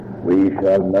we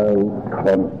shall now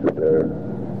consider,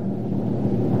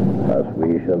 as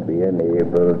we shall be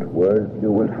enabled, words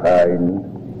you will find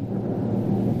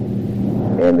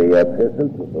in the Epistle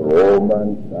to the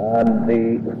Romans and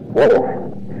the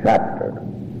 4th chapter.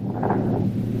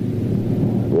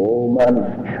 Romans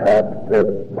chapter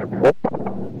 4,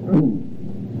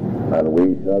 and we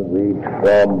shall read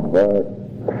from verse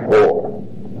 4.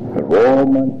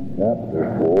 Romans chapter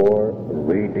 4,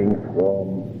 reading from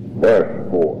verse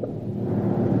 4.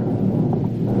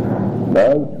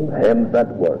 Now to him that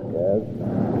worketh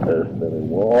is the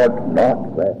reward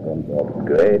not reckoned of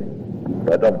grace,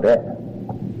 but of death.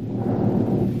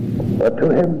 But to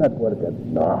him that worketh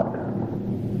not,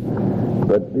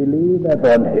 but believeth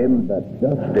on him that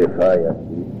justifieth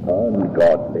the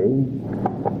ungodly,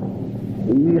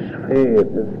 his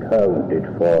faith is counted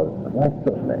for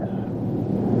righteousness.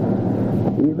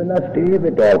 Even as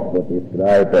David also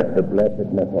describeth the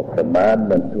blessedness of the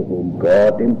man unto whom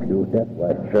God imputeth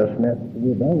righteousness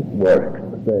without works,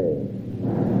 saying,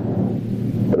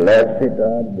 Blessed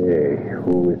are they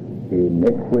whose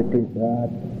iniquities are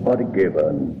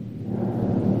forgiven,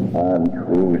 and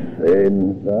whose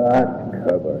sins are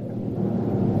covered.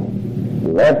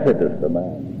 Blessed is the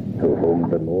man to whom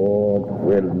the Lord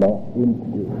will not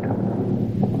impute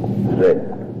sin.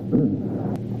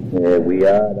 We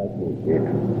are acquainted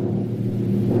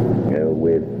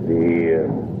with the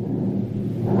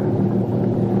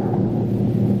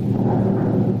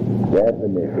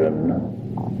definition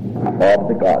of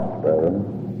the gospel,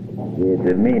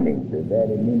 the meaning, the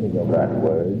very meaning of that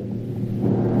word.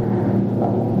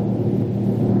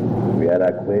 We are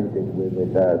acquainted with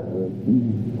it as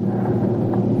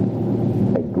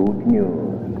a good news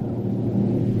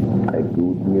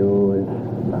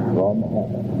from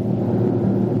heaven,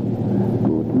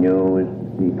 good news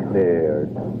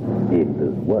declared in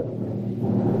this word.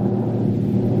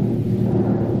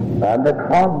 And the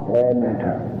content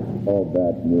of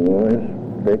that news,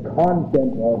 the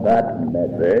content of that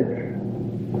message,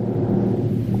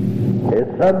 is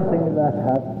something that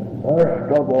has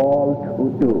first of all to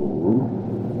do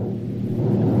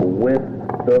with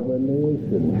the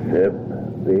relationship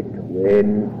between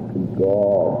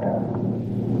God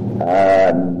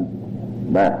and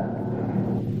man.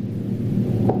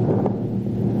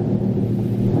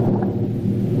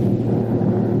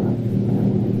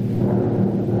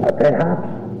 Perhaps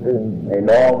in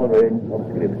all the range of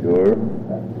Scripture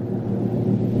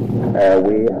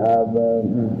we have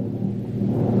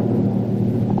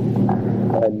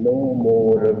no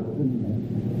more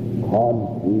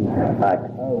concrete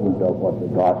account of what the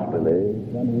gospel is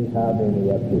than we have in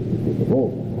the Epistle to the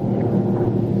Romans.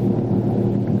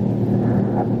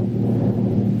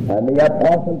 And the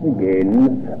apostle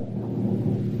begins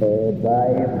by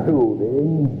proving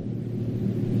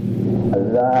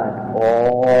that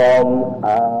all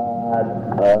are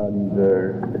under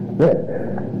sin.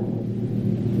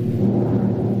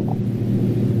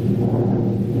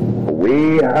 We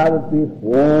have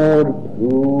before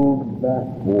proved that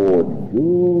both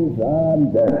Jews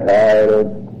and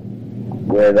Gentiles,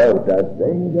 without a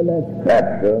single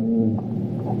exception,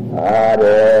 are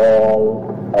all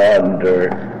under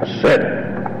sin.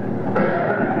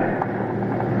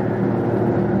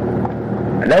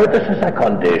 Now this is a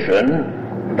condition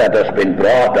that has been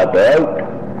brought about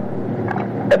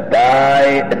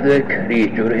by the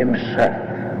creature himself.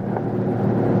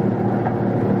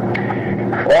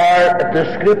 For the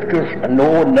Scriptures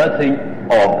know nothing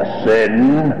of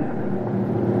sin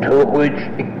to which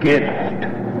guilt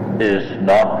is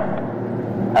not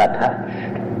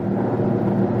attached.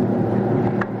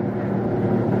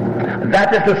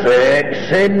 That is to say,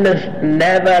 sin is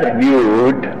never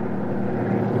viewed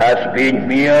as being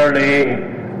merely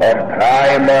or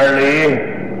primarily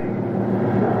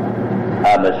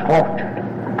a misfortune,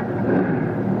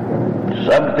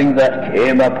 something that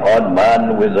came upon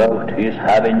man without his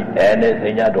having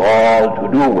anything at all to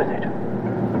do with it.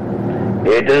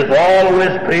 It is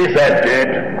always presented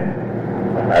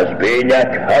as being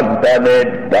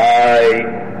accompanied by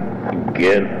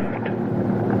guilt.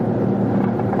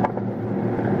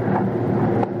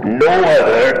 No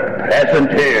other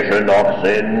presentation of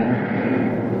sin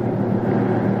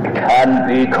can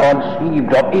be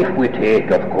conceived of if we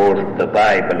take, of course, the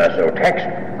Bible as our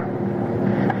textbook.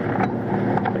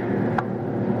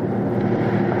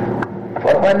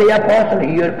 For when the apostle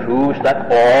here proves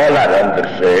that all are under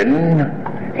sin,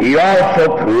 he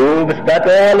also proves that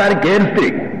all are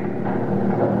guilty,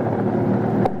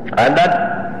 and that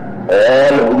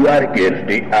all who are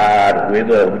guilty are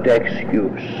without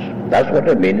excuse. That's what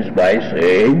it means by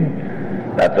saying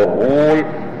that the whole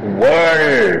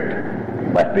world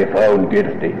must be found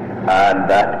guilty and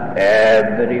that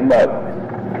every mouth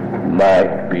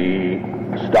might be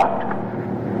stopped.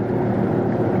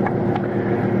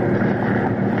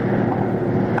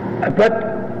 But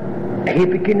he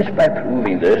begins by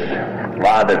proving this,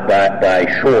 rather by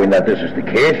showing that this is the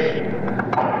case,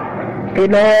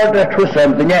 in order to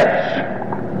something else.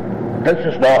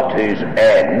 This is not his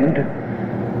end.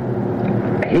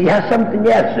 He has something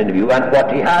else in view, and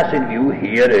what he has in view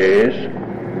here is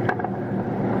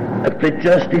the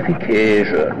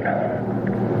justification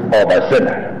of a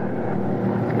sinner.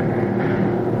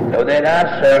 Now there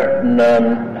are certain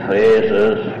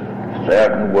phrases,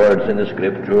 certain words in the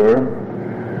Scripture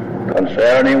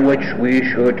concerning which we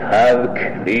should have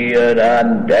clear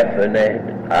and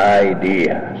definite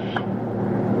ideas.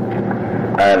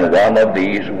 And one of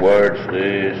these words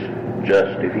is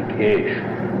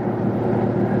justification.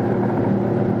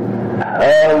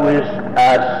 How is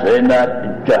a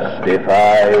sinner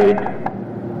justified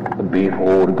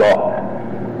before God?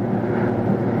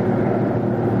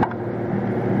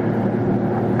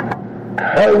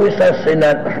 How is a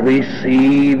sinner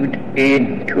received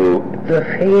into the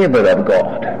favor of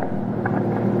God?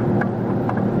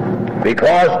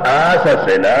 Because as a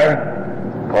sinner,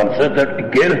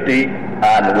 considered guilty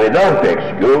and without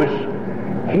excuse,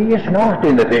 he is not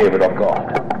in the favor of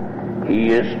God. He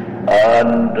is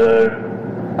under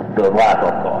the wrath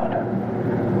of God.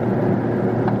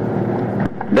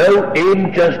 Now,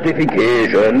 in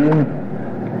justification,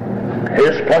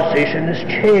 his position is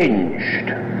changed.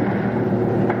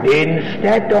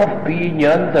 Instead of being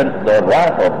under the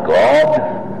wrath of God,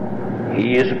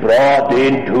 he is brought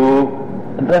into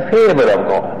the favor of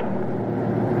God.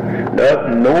 Now,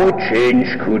 no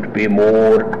change could be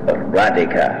more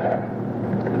radical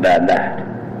than that.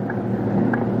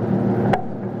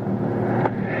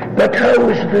 But how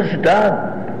is this done?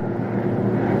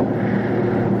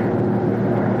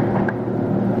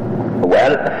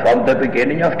 Well, from the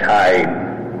beginning of time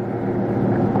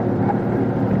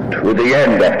to the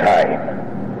end of time,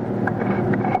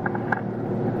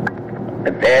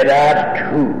 there are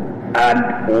two and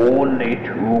only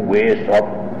two ways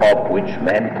of which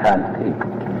men can think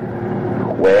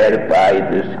whereby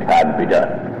this can be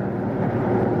done.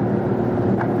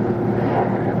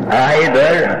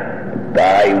 Either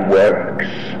by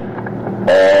works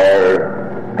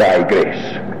or by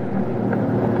grace.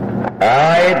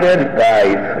 Either by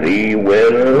free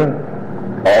will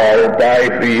or by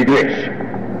free grace.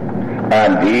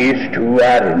 And these two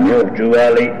are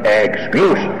mutually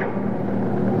exclusive.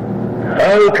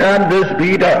 How can this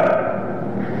be done?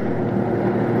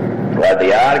 Well,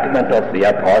 the argument of the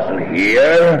apostle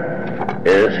here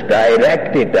is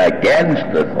directed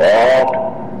against the thought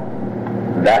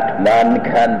that man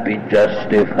can be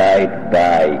justified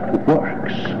by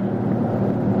works.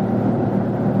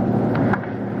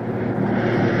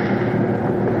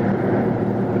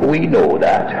 We know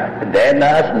that, then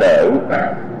as now,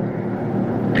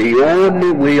 the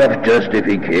only way of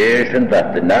justification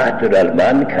that the natural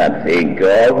man can think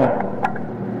of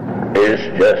is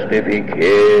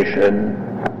justification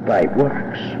by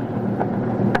works.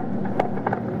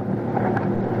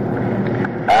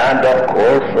 And of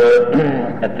course,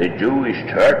 the Jewish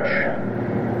church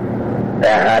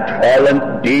had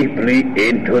fallen deeply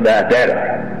into that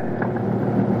error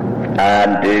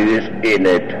and is in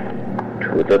it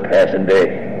to the present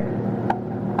day.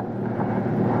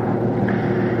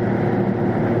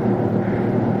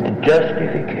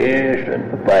 Justification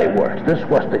by works. This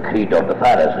was the creed of the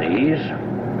Pharisees.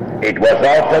 It was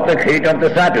also the creed of the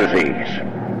Sadducees.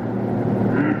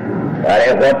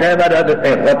 And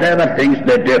whatever things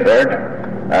they differed,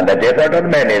 and they differed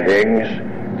on many things,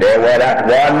 they were at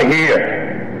one here.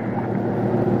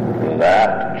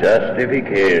 That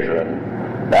justification,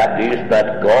 that is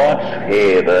that God's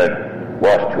favor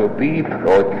was to be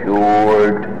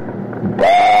procured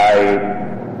by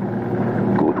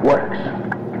good works.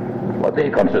 What they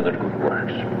considered good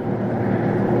works.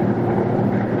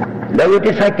 Now it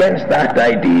is against that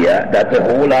idea that the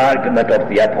whole argument of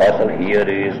the apostle here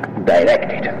is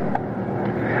directed.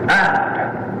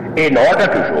 And in order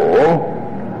to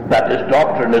show that this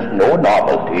doctrine is no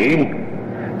novelty,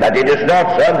 that it is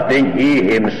not something he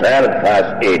himself has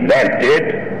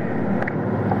invented,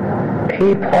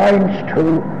 he points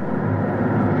to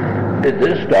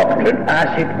this doctrine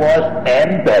as it was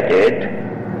embedded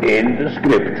in the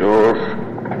Scriptures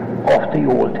of the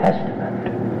Old Testament.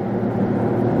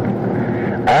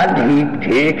 And he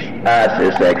takes as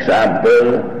his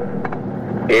example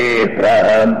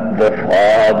Abraham, the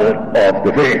father of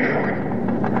the faithful.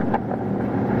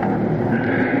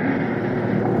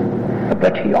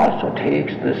 But he also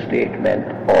takes the statement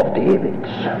of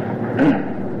David's.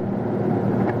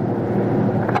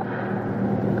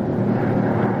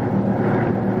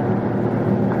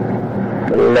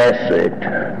 Blessed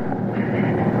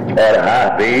or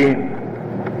happy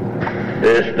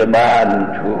is the man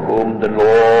to whom the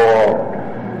Lord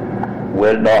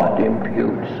will not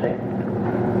impute sin.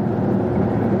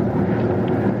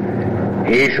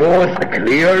 He shows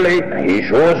clearly, he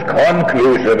shows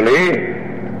conclusively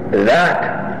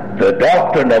that the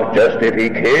doctrine of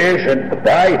justification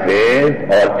by faith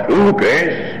or through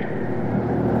grace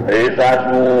is as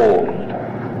old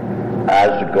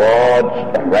as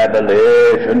God's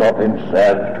revelation of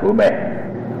himself to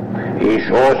men. He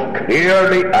shows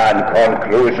clearly and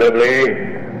conclusively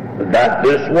that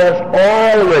this was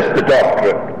always the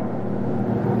doctrine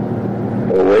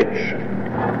which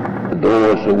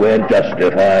those who were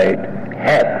justified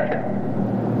held.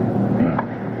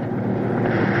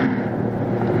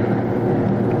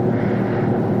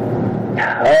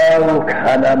 How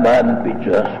can a man be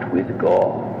just with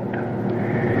God?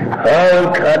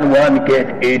 How can one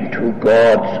get into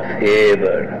God's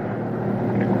favor?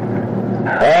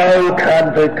 How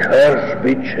can the curse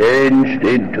be changed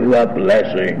into a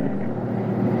blessing?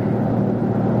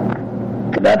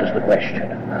 That is the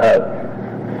question. How?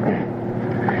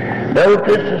 Now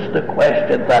this is the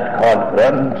question that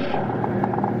confronts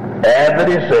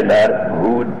every sinner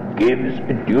who gives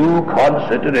due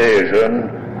consideration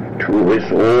to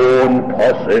his own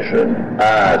position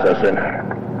as a sinner.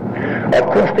 Of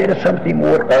course, there is something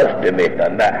more ultimate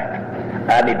than that,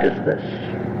 and it is this.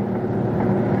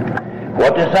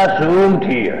 What is assumed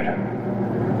here,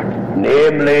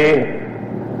 namely,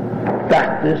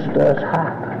 that this does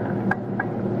happen.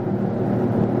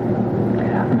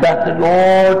 That the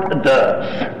Lord does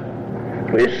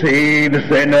receive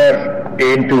sinners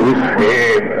into his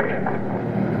favor.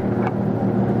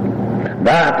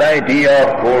 That idea,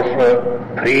 of course,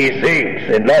 precedes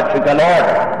in logical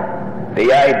order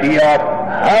the idea of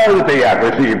how they are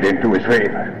received into his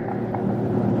favor.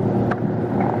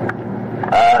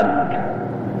 And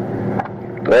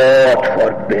God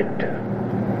forbid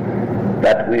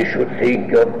that we should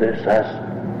think of this as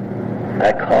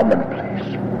a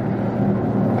commonplace,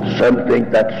 something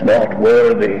that's not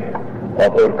worthy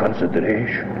of our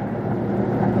consideration.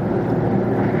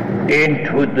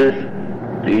 Into this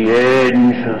the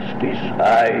angels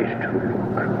decide to look.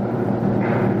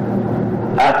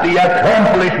 At the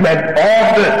accomplishment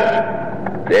of this,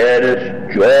 there is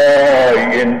joy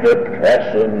in the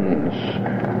presence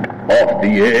of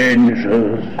the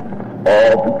angels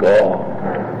of God.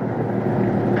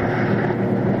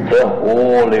 The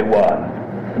Holy One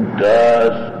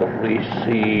does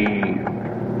receive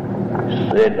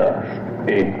sinners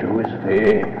into his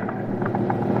favor.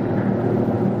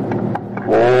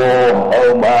 Oh, how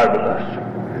marvelous,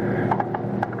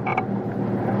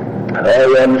 how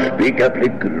unspeakably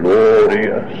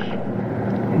glorious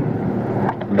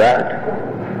that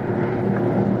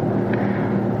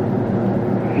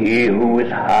he who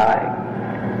is high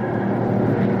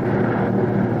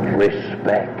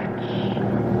respects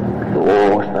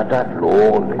those that are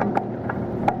lowly.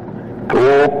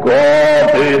 Though God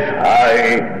is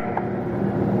high,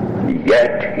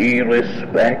 yet he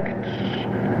respects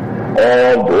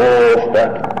all those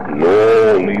that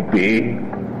lowly be.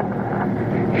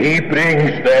 He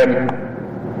brings them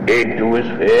into his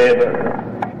favor.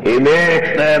 He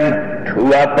makes them to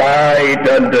abide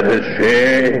under his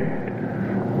shade.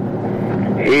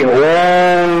 He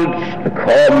holds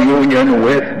communion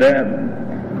with them.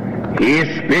 He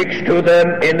speaks to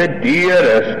them in the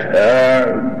dearest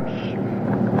terms.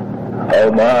 How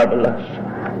marvelous,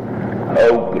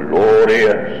 how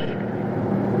glorious,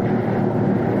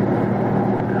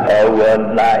 how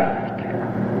unlike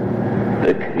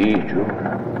the creature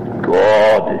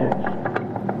God is.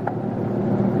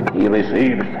 He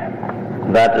receives them.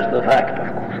 That is the fact, of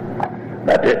course.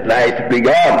 But it lies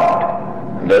beyond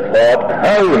the thought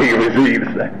how he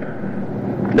receives them.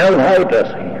 Now, how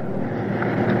does he?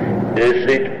 Is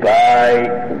it by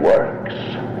works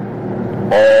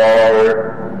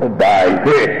or by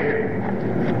faith?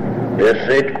 Is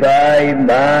it by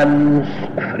man's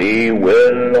free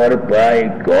will or by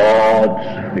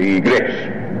God's free grace?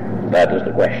 That is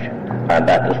the question, and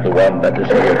that is the one that is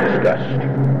here discussed.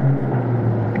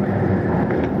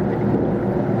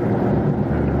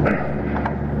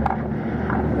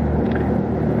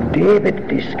 David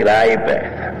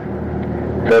describeth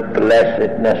the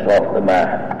blessedness of the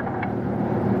man.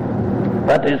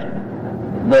 That is,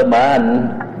 the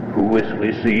man who is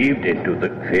received into the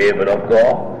favor of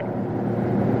God.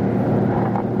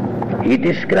 He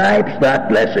describes that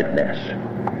blessedness.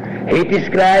 He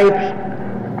describes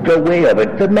the way of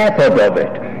it, the method of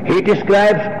it. He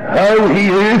describes how he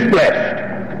is blessed.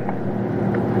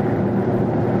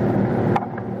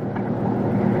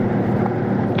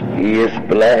 is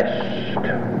blessed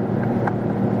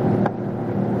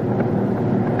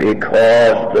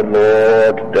because the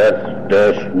Lord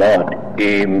does not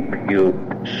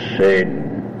impute sin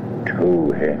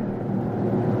to him.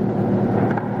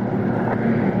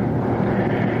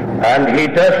 And he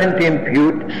doesn't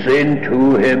impute sin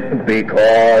to him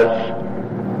because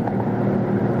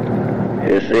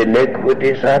his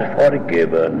iniquities are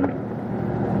forgiven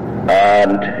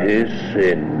and his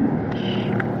sins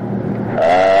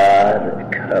are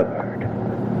covered.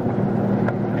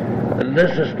 And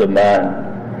this is the man,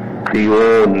 the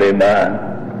only man,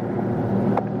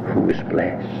 who is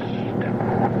blessed.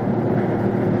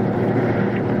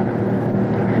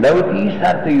 Now these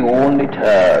are the only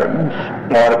terms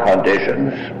or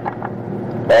conditions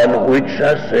on which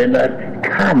a sinner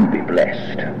can be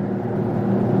blessed.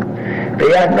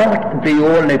 They are not the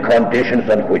only conditions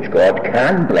on which God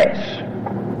can bless.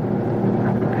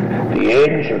 The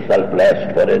angels are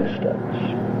blessed, for instance.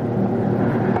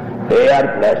 They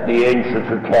are blessed, the angels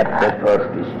who kept their first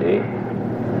estate,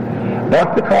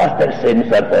 not because their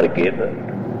sins are forgiven.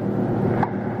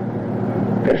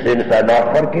 Their sins are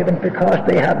not forgiven because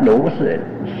they have no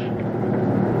sins.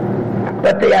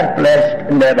 But they are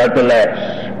blessed nevertheless.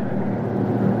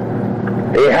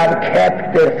 They have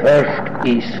kept their first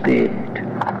estate.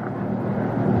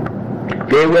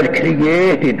 They were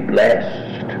created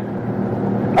blessed,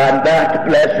 and that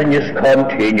blessing is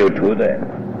continued to them,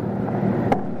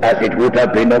 as it would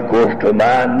have been, of course, to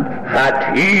man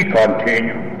had he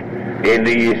continued in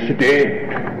the estate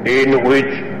in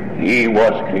which he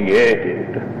was created.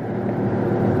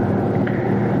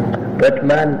 But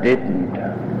man didn't.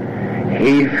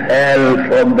 He fell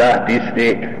from that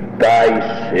estate by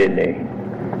sinning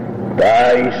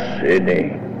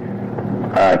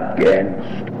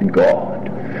against God,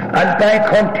 and by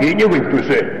continuing to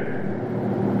sin.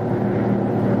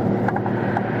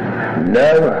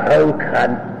 Now how can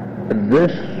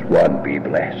this one be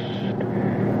blessed?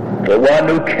 The one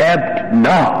who kept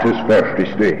not his first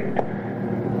estate,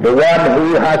 the one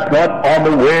who has gone on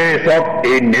the ways of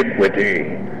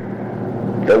iniquity,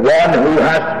 the one who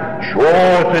has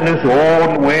chosen his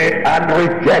own way and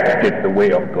rejected the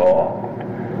way of God.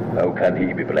 How can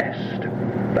he be blessed?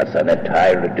 That's an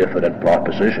entirely different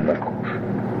proposition, of course.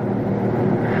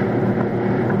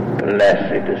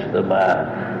 Blessed is the man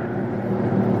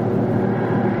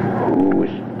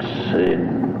whose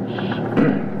sins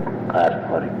are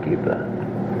forgiven,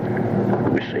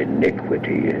 whose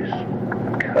iniquity is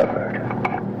covered.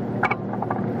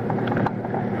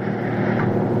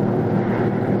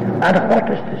 And what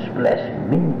does this blessing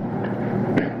mean?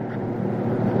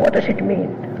 What does it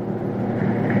mean?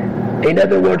 In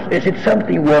other words, is it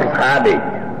something worth having?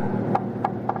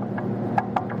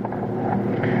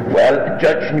 Well,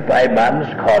 judging by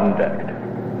man's conduct,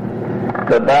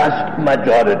 the vast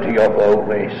majority of our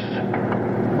race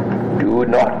do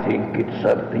not think it's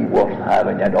something worth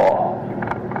having at all.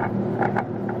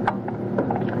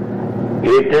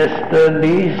 It is the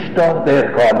least of their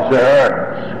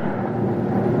concerns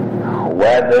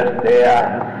whether they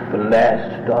are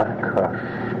blessed or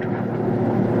cursed,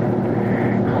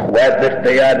 whether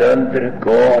they are under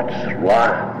God's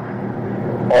wrath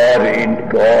or in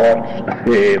God's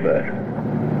favor.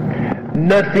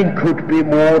 Nothing could be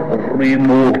more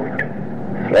removed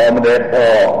from their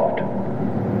thought.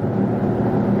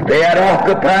 They are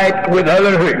occupied with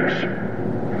other things,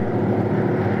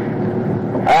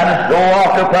 and so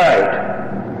occupied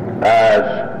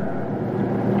as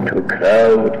to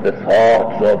crowd the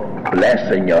thoughts of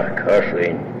blessing or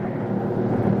cursing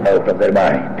out of their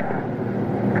mind.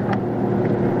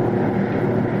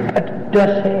 But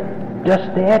does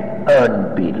their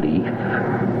unbelief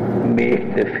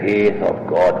make the faith of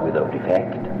God without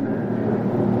effect?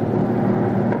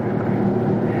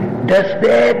 Does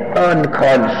their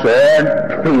unconcern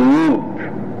prove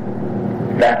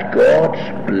that God's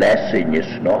blessing is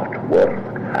not worth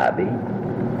having?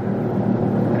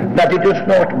 That it is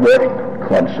not worth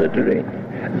considering?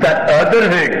 That other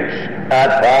things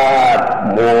are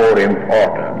far more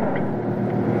important?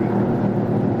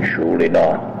 Surely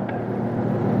not.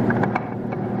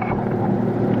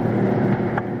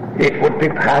 It would be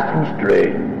passing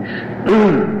strange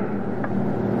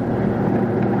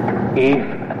if,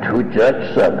 to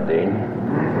judge something,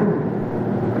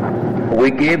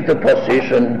 we gave the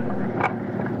position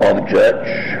of judge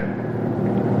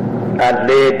and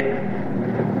laid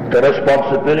the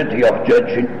responsibility of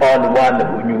judging on one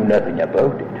who knew nothing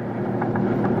about it.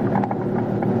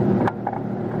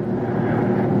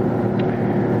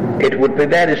 It would be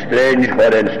very strange,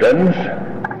 for instance,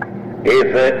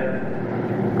 if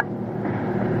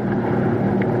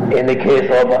In the case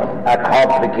of a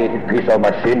complicated piece of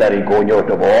machinery going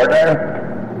out of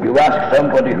order, you ask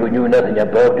somebody who knew nothing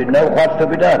about it, now what's to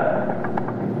be done?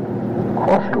 Of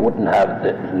course you wouldn't have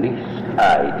the least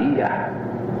idea.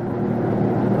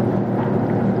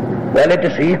 Well, it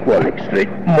is equally straight,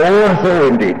 more so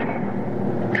indeed,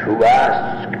 to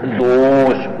ask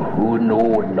those who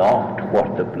know not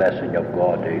what the blessing of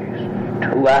God is,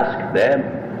 to ask them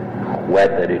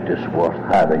whether it is worth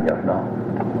having or not.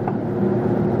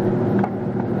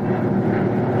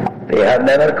 They have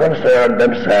never concerned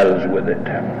themselves with it,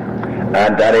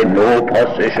 and are in no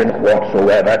position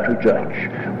whatsoever to judge.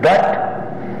 But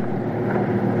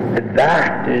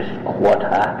that is what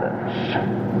happens.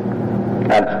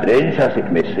 And strange as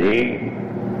it may seem,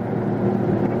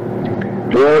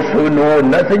 those who know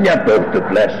nothing about the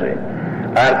blessing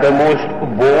are the most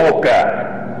vocal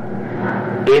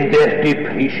in their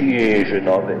depreciation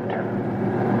of it.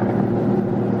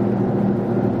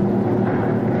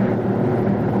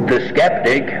 The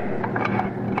skeptic,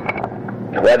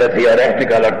 whether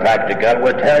theoretical or practical,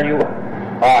 will tell you,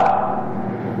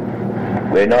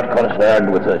 we're not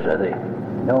concerned with such a thing.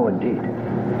 No, indeed.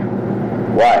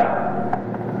 Why?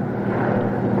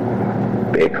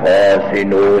 Because he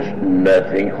knows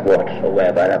nothing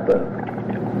whatsoever about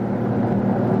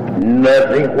it.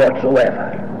 Nothing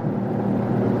whatsoever.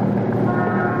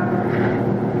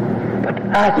 But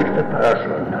ask the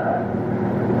person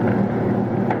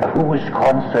who is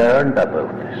concerned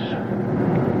about this,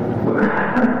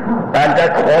 and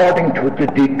according to the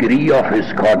degree of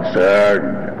his concern,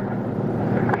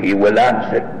 he will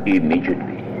answer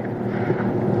immediately.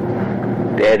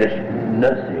 There is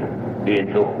nothing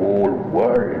in the whole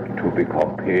world to be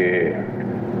compared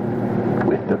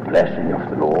with the blessing of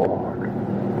the Lord.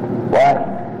 Why?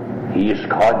 He is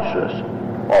conscious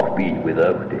of being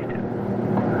without it.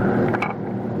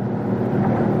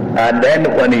 And then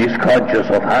when he is conscious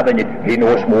of having it, he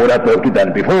knows more about it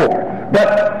than before.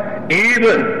 But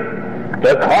even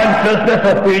the consciousness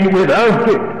of being without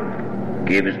it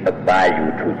gives a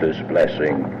value to this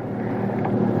blessing.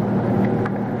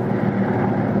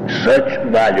 Such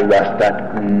value as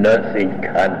that nothing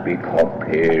can be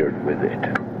compared with it.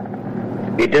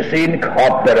 It is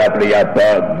incomparably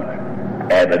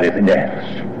above everything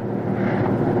else.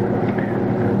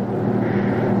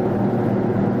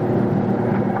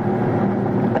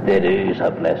 There is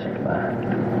a blessed man,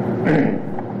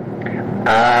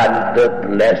 and the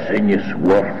blessing is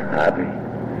worth having.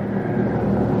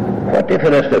 What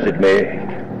difference does it make?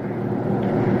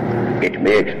 It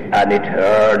makes an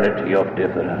eternity of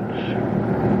difference.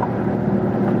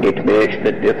 It makes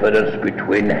the difference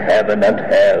between heaven and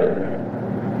hell.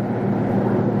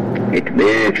 It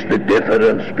makes the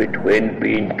difference between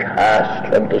being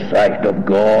cast from the sight of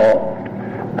God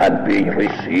and being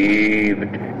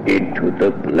received into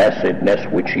the blessedness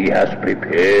which he has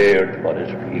prepared for his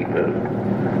people.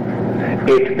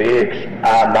 It makes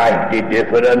a mighty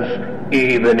difference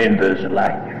even in this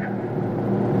life.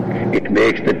 It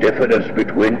makes the difference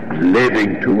between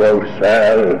living to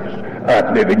ourselves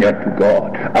and living unto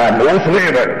God. And no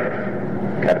slavery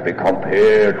can be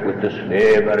compared with the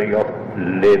slavery of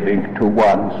living to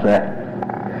oneself.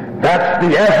 That's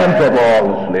the essence of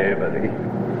all slavery.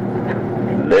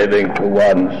 Living to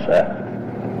oneself.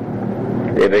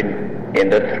 Living in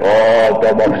the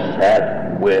thraldom of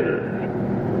self-will.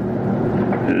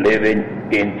 Living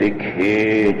in the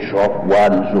cage of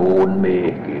one's own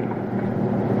making.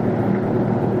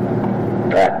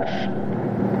 That's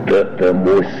the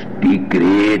most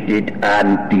degraded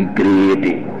and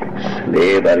degrading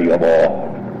slavery of all.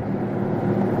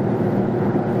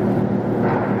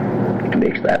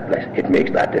 It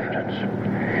makes that difference.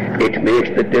 It makes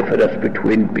the difference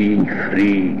between being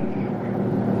free,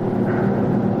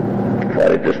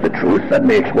 for it is the truth that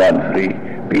makes one free,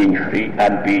 being free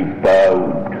and being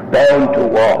bound. Bound to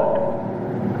what?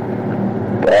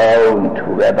 Bound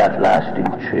to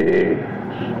everlasting chains.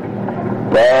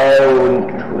 Bound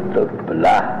to the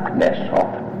blackness of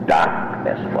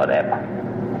darkness forever.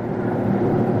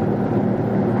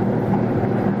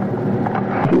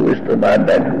 Who is the man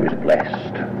then who is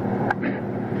blessed?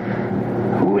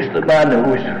 Who is the man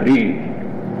who is free?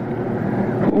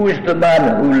 Who is the man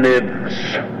who lives?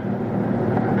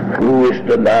 Who is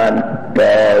the man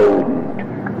bound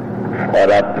for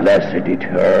a blessed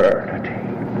eternity?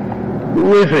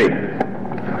 Who is he?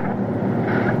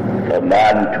 The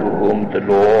man to whom the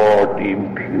Lord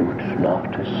imputes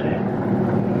not a sin.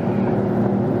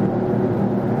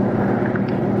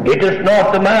 It is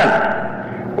not the man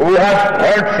who has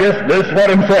purchased this for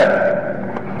himself.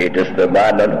 It is the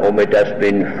man on whom it has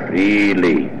been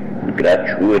freely,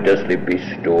 gratuitously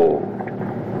bestowed.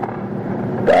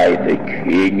 by the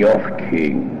King of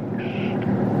Kings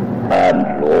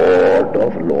and Lord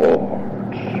of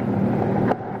Lords.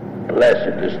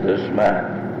 Blessed is this man.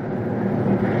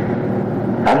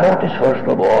 And notice first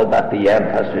of all that the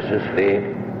emphasis is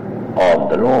laid on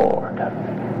the Lord.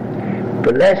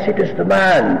 Blessed is the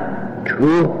man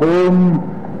to whom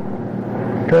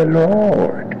the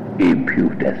Lord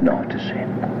imputeth not sin.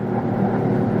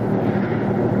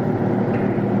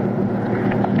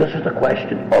 This is the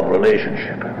question of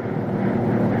relationship.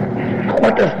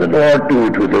 What does the Lord do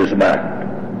to this man?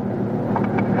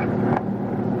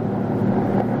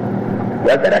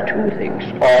 Well, there are two things,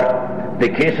 or the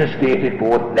case is stated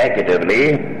both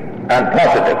negatively and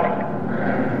positively.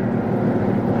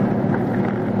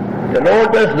 The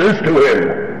Lord does this to him.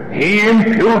 He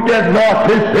imputeth not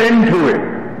his sin to him.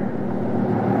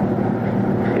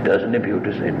 He doesn't impute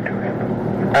his sin to him.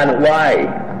 And why?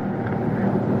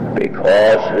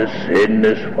 Because his sin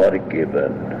is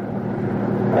forgiven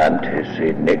and his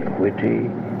iniquity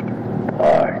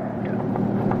pardoned.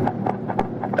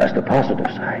 That's the positive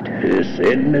side. His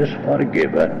sin is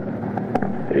forgiven,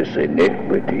 his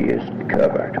iniquity is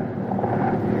covered.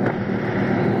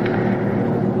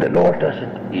 The Lord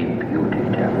doesn't impute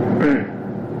it.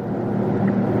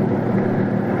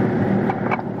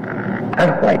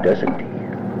 And why doesn't he?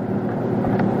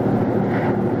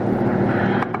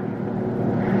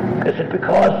 Is it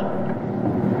because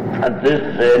this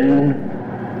sin,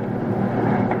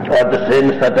 or the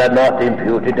sins that are not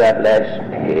imputed, are less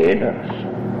heinous?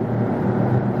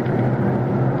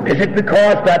 Is it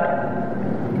because that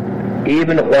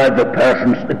even while the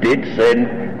persons did sin,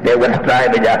 they were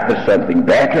striving after something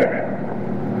better?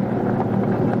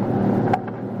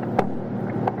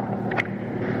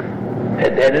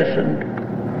 There isn't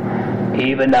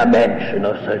even a mention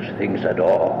of such things at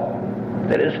all.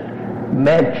 There isn't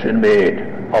mention made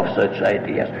of such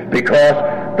ideas, because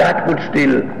that would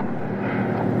still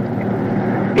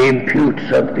impute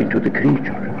something to the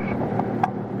creature.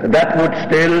 That would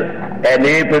still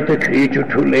enable the creature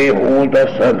to lay hold of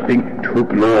something to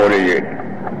glory in.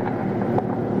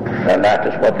 And that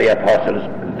is what the apostle is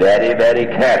very, very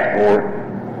careful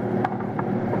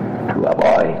to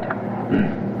avoid.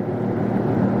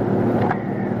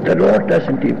 The Lord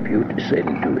doesn't impute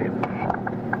sin to him.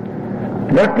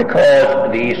 Not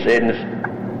because these sins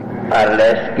are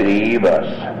less grievous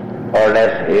or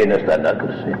less heinous than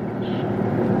other sins.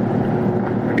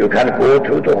 You can go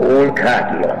through the whole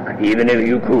catalogue, even if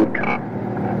you could,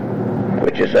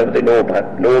 which is something no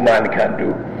man can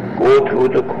do. Go through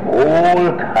the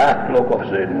whole catalogue of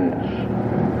sins.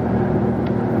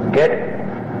 Get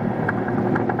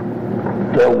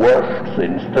the worst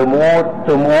sins, the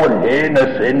more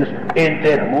heinous sins in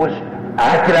their most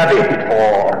aggravated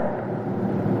form.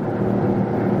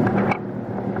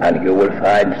 And you will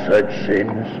find such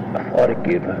sins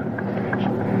forgiven.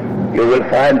 You will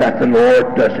find that the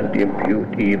Lord doesn't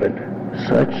impute even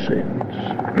such sins.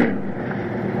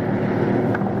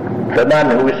 The man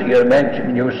who is here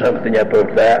mentioned knew something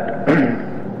about that.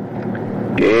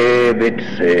 David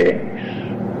says,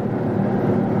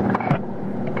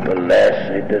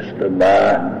 blessed is the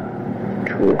man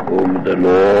to whom the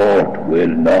Lord will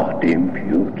not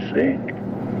impute sin.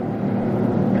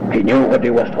 He knew what he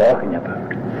was talking about.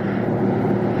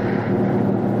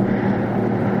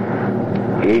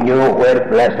 He knew where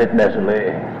blessedness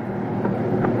lay.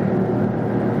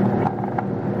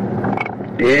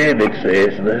 David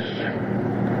says this,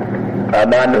 a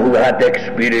man who had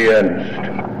experienced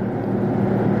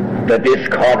the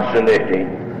disconsolating,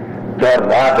 the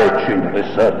ravaging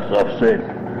results of sin.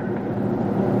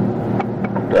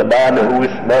 The man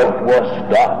whose mouth was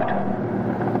stopped.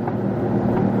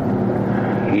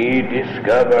 He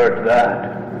discovered that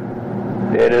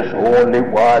there is only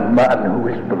one man who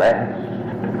is blessed.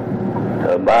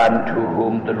 The man to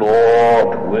whom the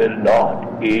Lord will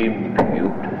not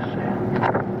impute sin.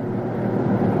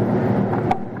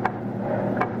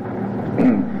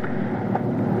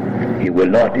 He will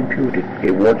not impute it. He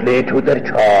won't lay to their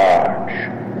charge.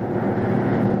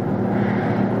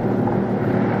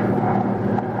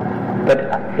 But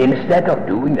instead of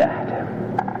doing that,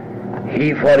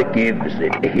 he forgives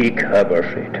it. He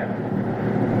covers it.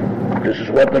 This is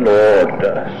what the Lord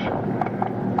does.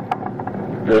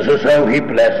 This is how he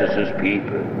blesses his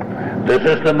people. This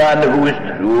is the man who is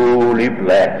truly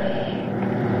blessed.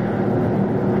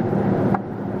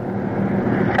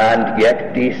 And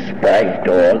yet, despite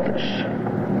all this,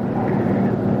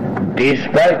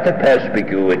 despite the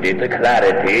perspicuity, the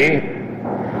clarity,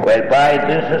 whereby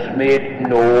this is made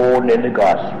known in the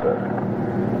gospel,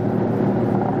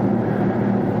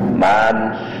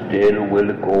 man still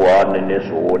will go on in his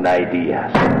own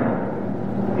ideas.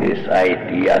 his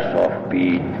ideas of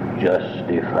being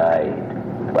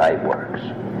justified by works.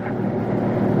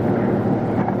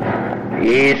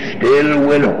 He still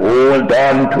will hold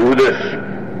on to this.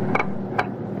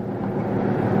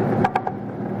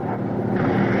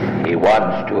 He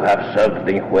wants to have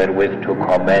something wherewith to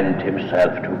commend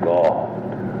himself to God.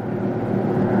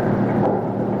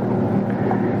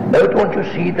 Now, don't you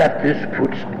see that this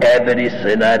puts every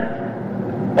sinner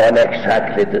on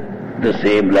exactly the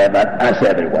same level as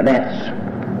everyone else?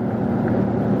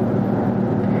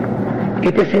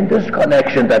 It is in this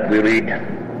connection that we read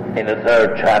in the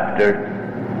 3rd chapter,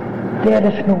 there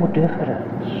is no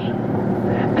difference.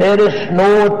 There is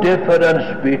no difference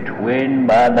between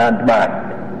man and man.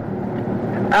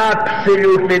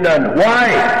 Absolutely none.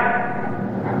 Why?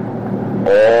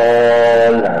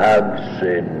 All have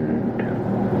sinned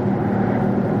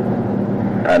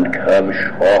and come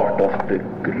short of the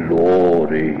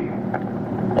glory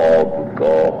of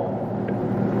God.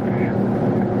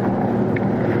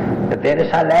 There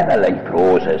is a leveling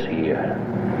process here,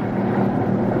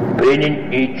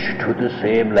 bringing each to the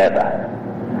same level,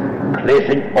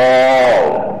 placing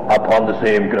all upon the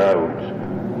same grounds,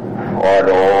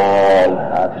 for all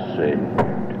have sinned,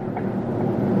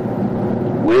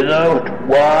 without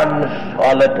one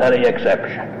solitary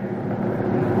exception.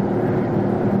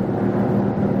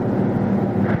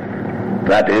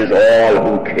 That is, all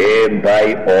who came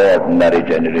by ordinary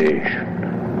generation.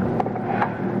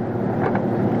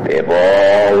 They've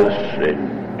all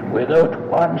sinned, without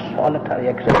one solitary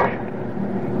exception.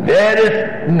 There is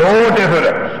no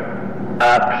difference,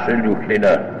 absolutely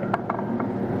none.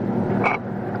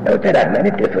 Now, there are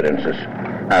many differences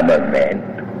among men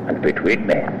and between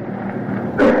men,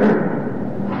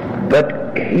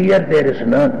 but here there is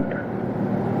none.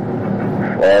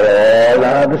 For all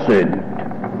have sinned,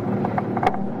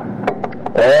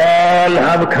 all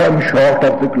have come short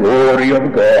of the glory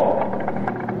of God.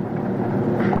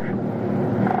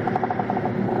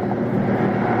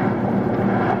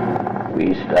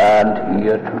 We stand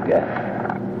here together.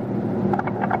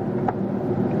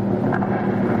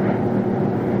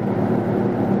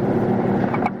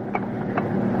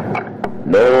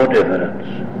 No difference.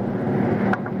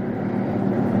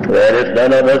 There is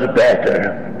none of us better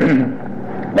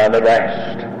than the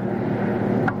rest.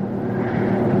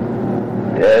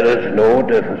 There is no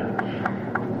difference.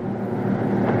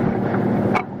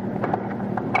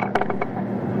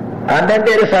 And then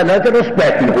there is another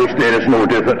aspect in which there is no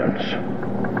difference.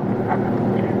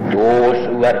 Those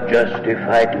who are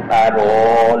justified are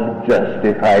all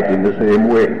justified in the same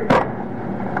way.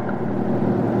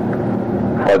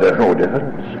 For there's no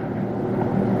difference.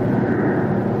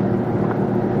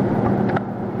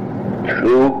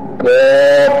 Through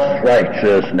God's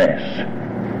righteousness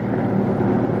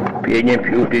being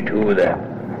imputed to them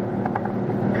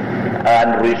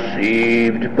and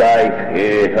received by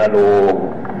faith alone,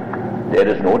 there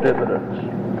is no difference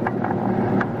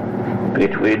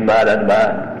between man and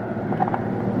man.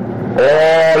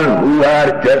 All who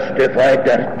are justified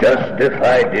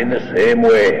in the same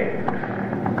way.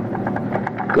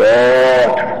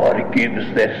 God forgives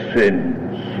their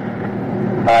sins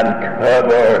and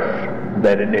covers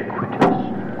their iniquities.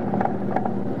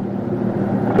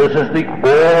 This is the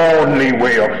only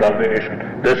way of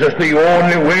salvation. This is the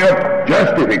only way of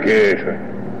justification.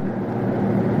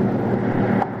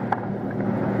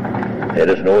 There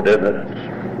is no difference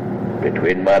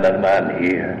between man and man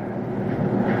here.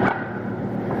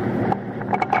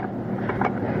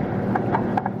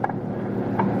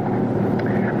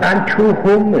 And to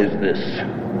whom is this?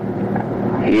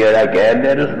 Here again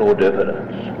there is no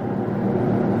difference.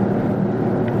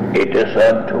 It is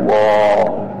unto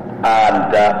all,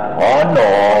 and upon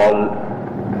all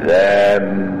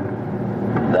them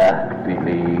that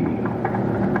believe.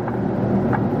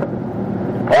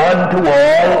 Unto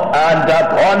all, and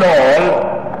upon all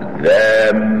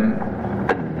them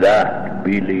that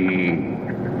believe.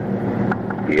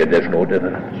 Here there's no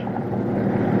difference.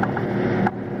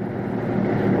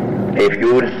 If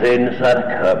your sins are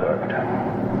covered,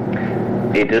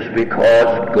 it is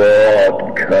because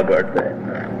God covered them.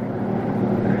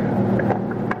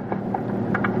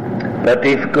 But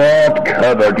if God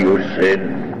covered your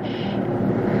sins,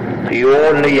 the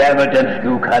only evidence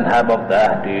you can have of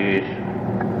that is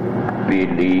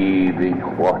believing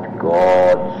what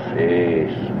God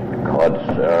says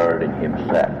concerning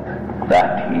himself,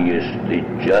 that he is the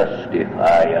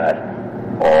justifier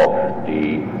of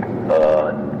the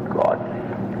ungodly.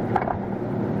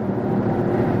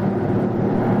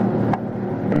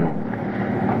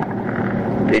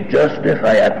 The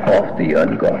justifier of the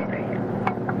ungodly.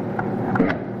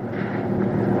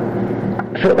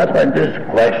 So that when this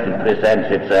question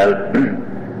presents itself,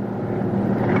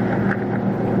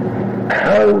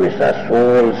 how is a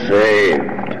soul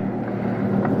saved?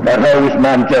 Or how is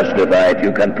man justified?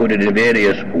 You can put it in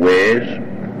various ways.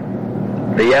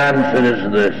 The answer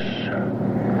is this: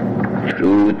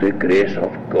 through the grace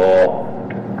of God.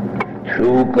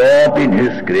 Through God in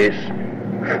His grace,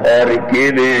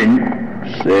 forgiving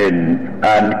sin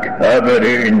and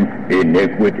covering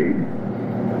iniquity.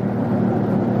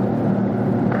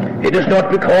 It is not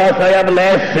because I have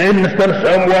less sins than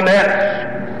someone else.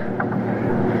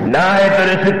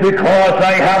 Neither is it because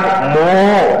I have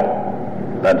more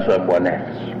than someone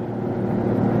else.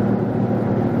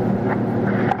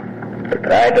 The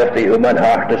pride of the human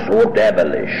heart is so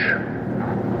devilish,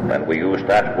 and we use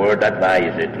that word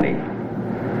advisedly.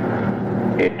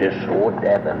 It is so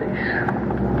devilish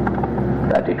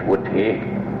that it would take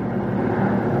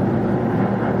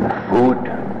food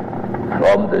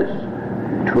from this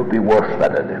to be worse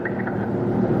than other people.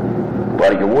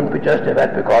 Well, you won't be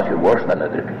justified because you're worse than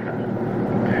other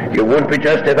people. You won't be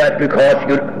justified because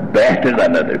you're better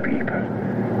than other people.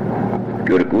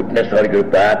 Your goodness or your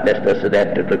badness doesn't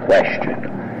enter the question.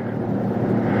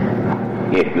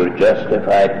 If you're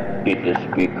justified, it is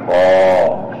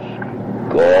because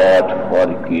God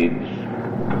forgives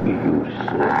you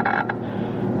sins.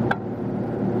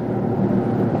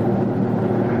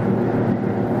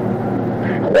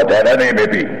 Whatever they may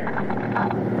be,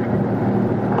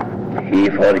 He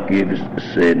forgives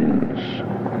sins.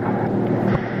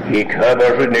 He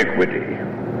covers iniquity.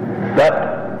 But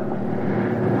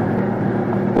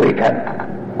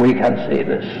we can say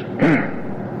this.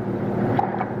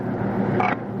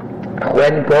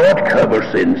 When God covers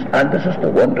sins, and this is the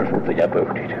wonderful thing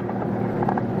about it,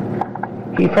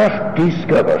 He first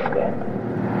discovers them.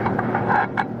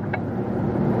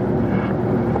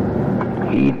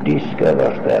 He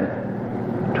discovers them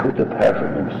to the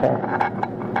person himself.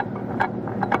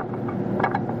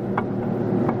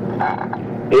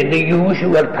 In the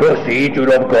usual procedure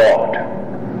of God,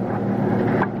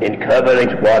 in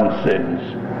covering one's sins,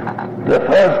 the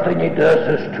first thing He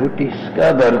does is to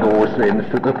discover those sins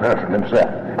to the person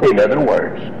himself. In other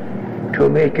words, to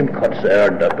make him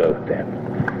concerned about them.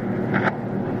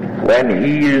 When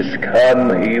He is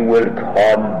come, He will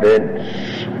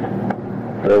convince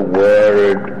the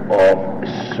world of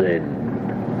sin.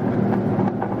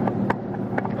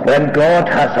 When God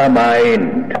has a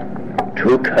mind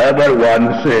to cover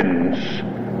one's sins,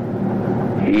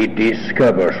 He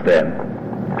discovers them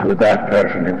to that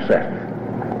person himself.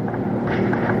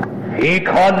 He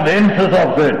convinces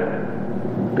of sin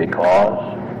because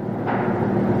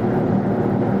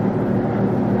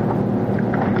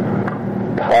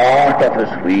part of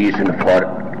His reason for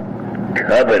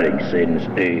covering sins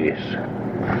is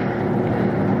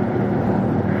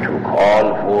to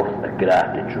call forth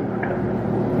gratitude,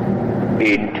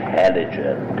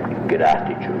 intelligent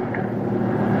gratitude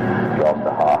from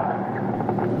the heart.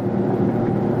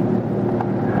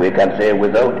 We can say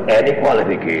without any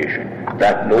qualification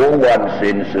that no one's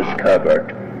sins is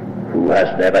covered who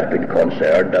has never been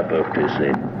concerned about his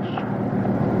sins.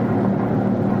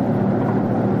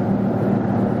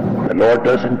 The Lord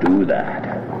doesn't do that.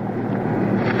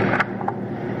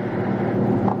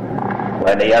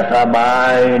 When He has a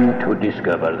mind to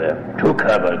discover them, to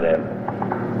cover them,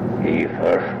 He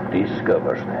first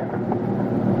discovers them.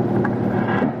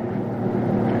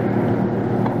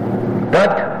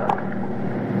 But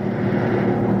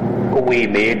we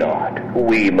may not,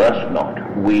 we must not,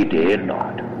 we dare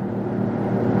not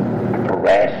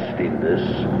rest in this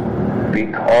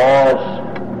because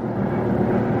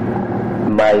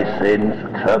my sins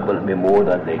trouble me more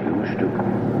than they used to.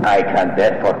 I can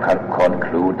therefore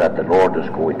conclude that the Lord is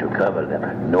going to cover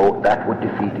them. No, that would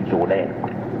defeat His own end.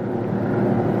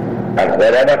 And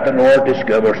wherever the Lord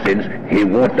discovers sins, He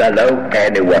won't allow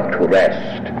anyone to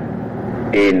rest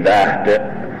in that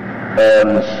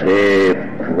unsafe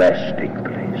resting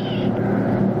place.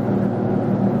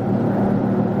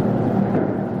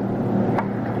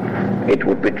 It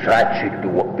would be tragic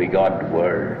beyond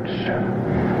words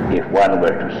if one were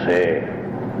to say,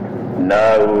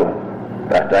 now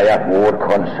that I am more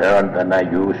concerned than I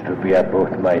used to be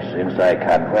about my sins, I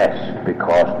can rest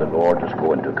because the Lord is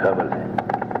going to cover them.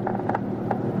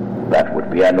 That would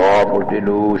be an awful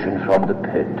delusion from the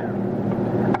pit.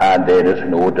 And there is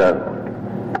no doubt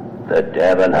the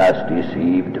devil has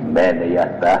deceived many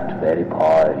at that very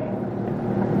point.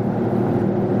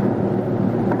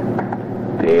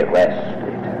 They rested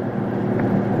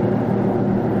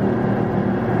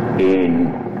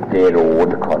in their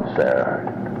own concern,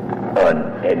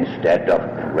 and instead of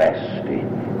resting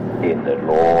in the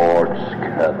Lord's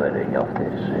covering of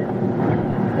their sin.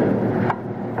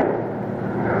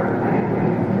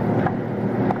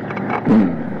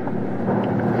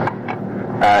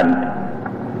 And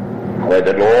where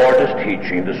the Lord is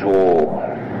teaching the soul,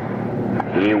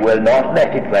 he will not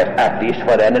let it rest, at least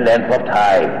for any length of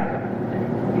time.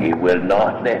 He will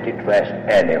not let it rest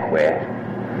anywhere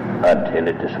until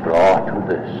it is brought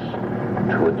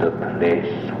to the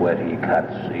place where he can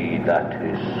see that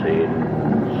his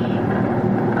sins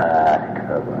are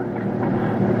covered,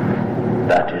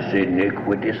 that his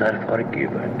iniquities are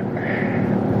forgiven,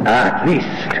 at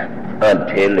least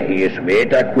until he is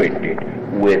made acquainted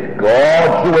with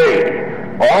God's way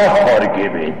of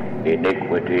forgiving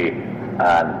iniquity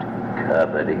and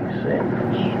covering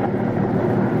sins.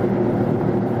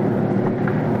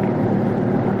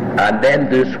 And then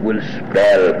this will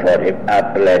spell for him a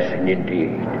blessing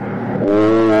indeed.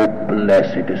 Oh,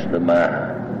 blessed is the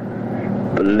man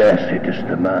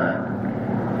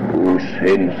whose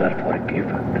sins are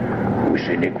forgiven, whose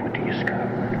iniquity is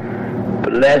covered.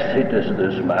 Blessed is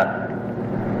this man,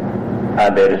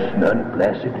 and there is none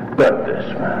blessed but this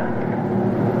man.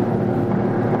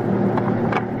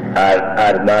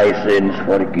 Are my sins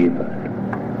forgiven?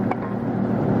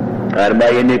 Are my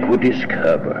iniquities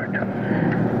covered?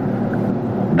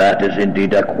 That is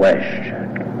indeed a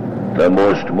question, the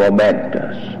most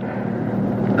momentous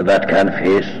that can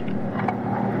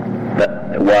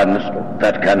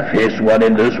face one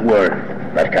in this world,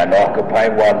 that can occupy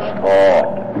one's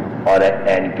thought or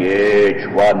engage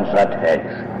one's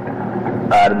attention.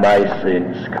 Are my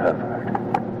sins covered?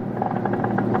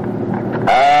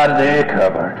 Are they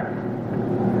covered?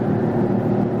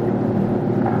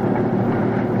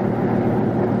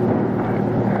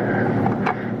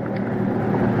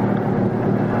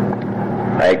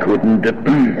 I couldn't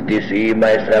deceive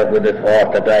myself with the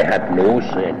thought that I had no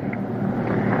sin.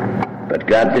 But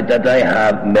granted that I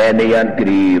have many and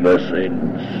grievous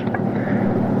sins.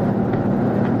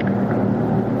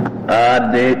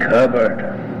 Are they covered?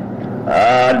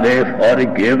 Are they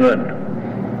forgiven?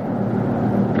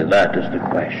 That is the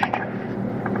question.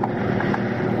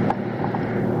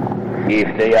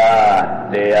 If they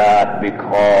are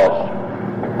because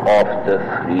of the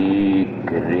free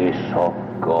grace of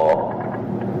God,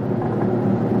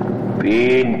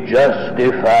 being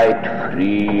justified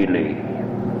freely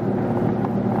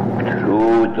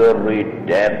through the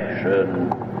redemption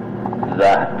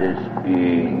that is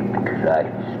in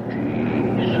Christ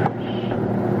Jesus.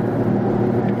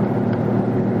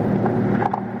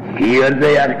 Here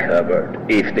they are covered,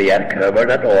 if they are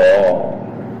covered at all.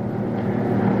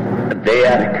 They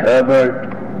are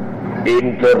covered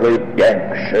in the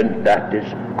redemption that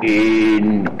is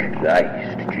in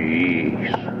Christ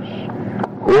Jesus,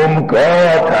 whom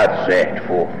God hath set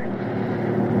forth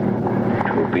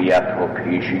to be a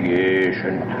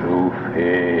propitiation through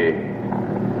faith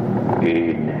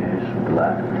in his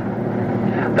blood.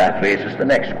 That raises the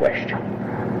next question.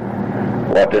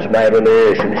 What is my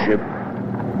relationship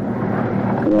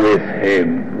with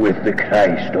him, with the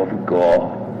Christ of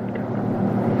God?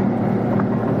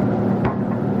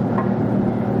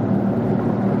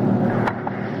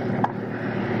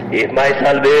 If my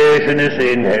salvation is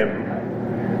in him,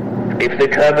 if the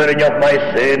covering of my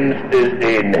sins is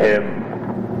in him,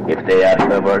 if they are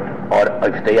covered, or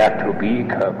if they are to be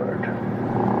covered,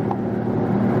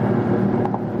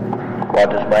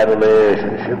 what is my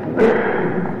relationship with him?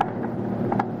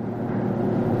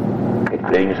 It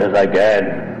brings us again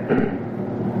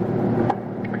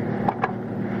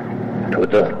to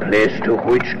the place to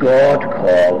which God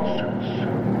calls us.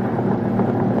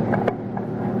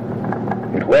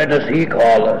 And where does he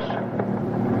call us?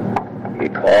 He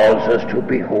calls us to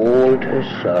behold his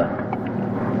Son,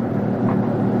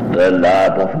 the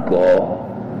Lamb of God,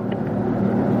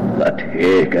 that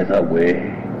taketh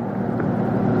away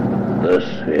the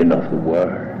sin of the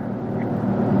world.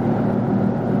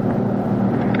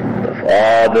 The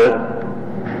Father,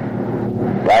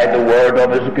 by the word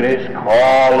of his grace,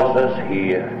 calls us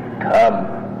here. Come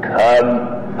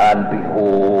and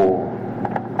behold.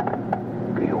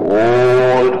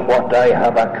 Behold what I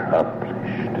have accomplished.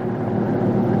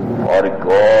 For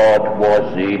God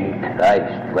was in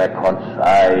Christ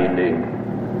reconciling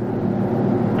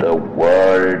the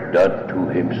world unto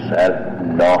himself,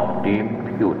 not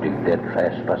imputing their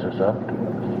trespasses unto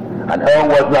us. And how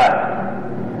was that?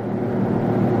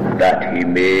 That he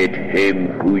made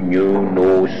him who knew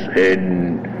no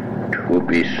sin to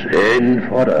be sin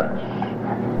for us,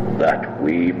 that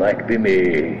we might be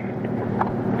made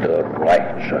the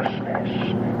righteousness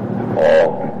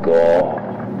of God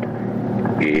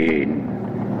in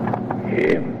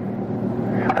him.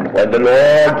 And When the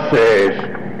Lord says,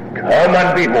 come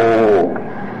and behold,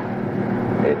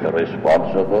 may the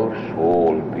responsible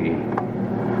soul be,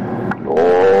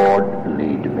 Lord,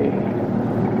 lead me.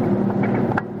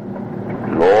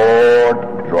 Lord,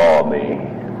 draw me,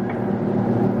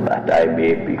 that I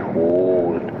may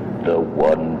behold the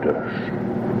wonders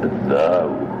thou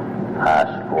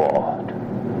hast wrought.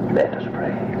 Let us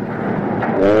pray.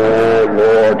 O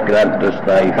Lord, grant us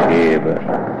thy favor.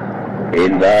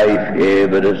 In thy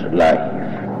favor is life.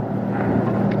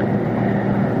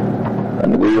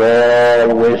 And we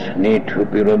always need to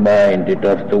be reminded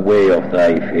of the way of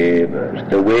thy favor,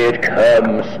 the way it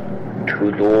comes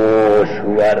to those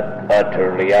who are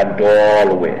utterly and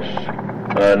always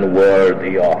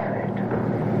unworthy of it.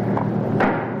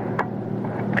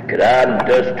 Grant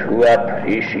us to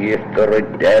appreciate the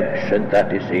redemption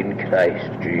that is in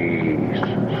Christ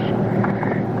Jesus.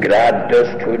 Grant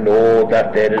us to know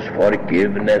that there is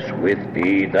forgiveness with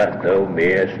thee, that thou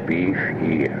mayest be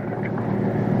feared.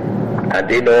 And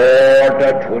in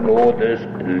order to know this,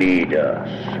 lead us.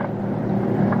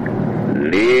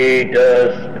 Lead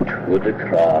us to the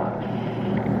cross.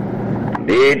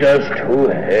 Lead us to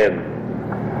him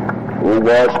who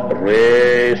was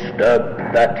raised up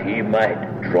that he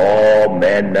might draw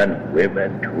men and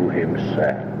women to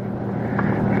himself.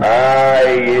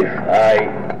 If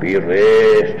I be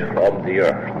raised from the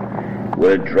earth,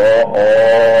 will draw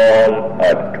all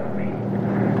unto me.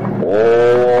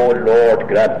 O Lord,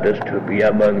 grant us to be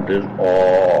among this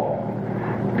all,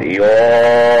 the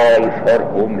all for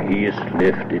whom he is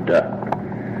lifted up.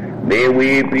 May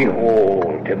we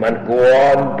behold him and go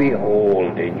on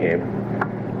beholding him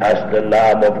as the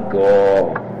Lamb of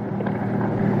God.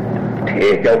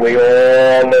 Take away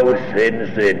all those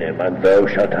sins in him, and thou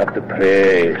shalt have the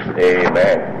praise.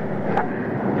 Amen.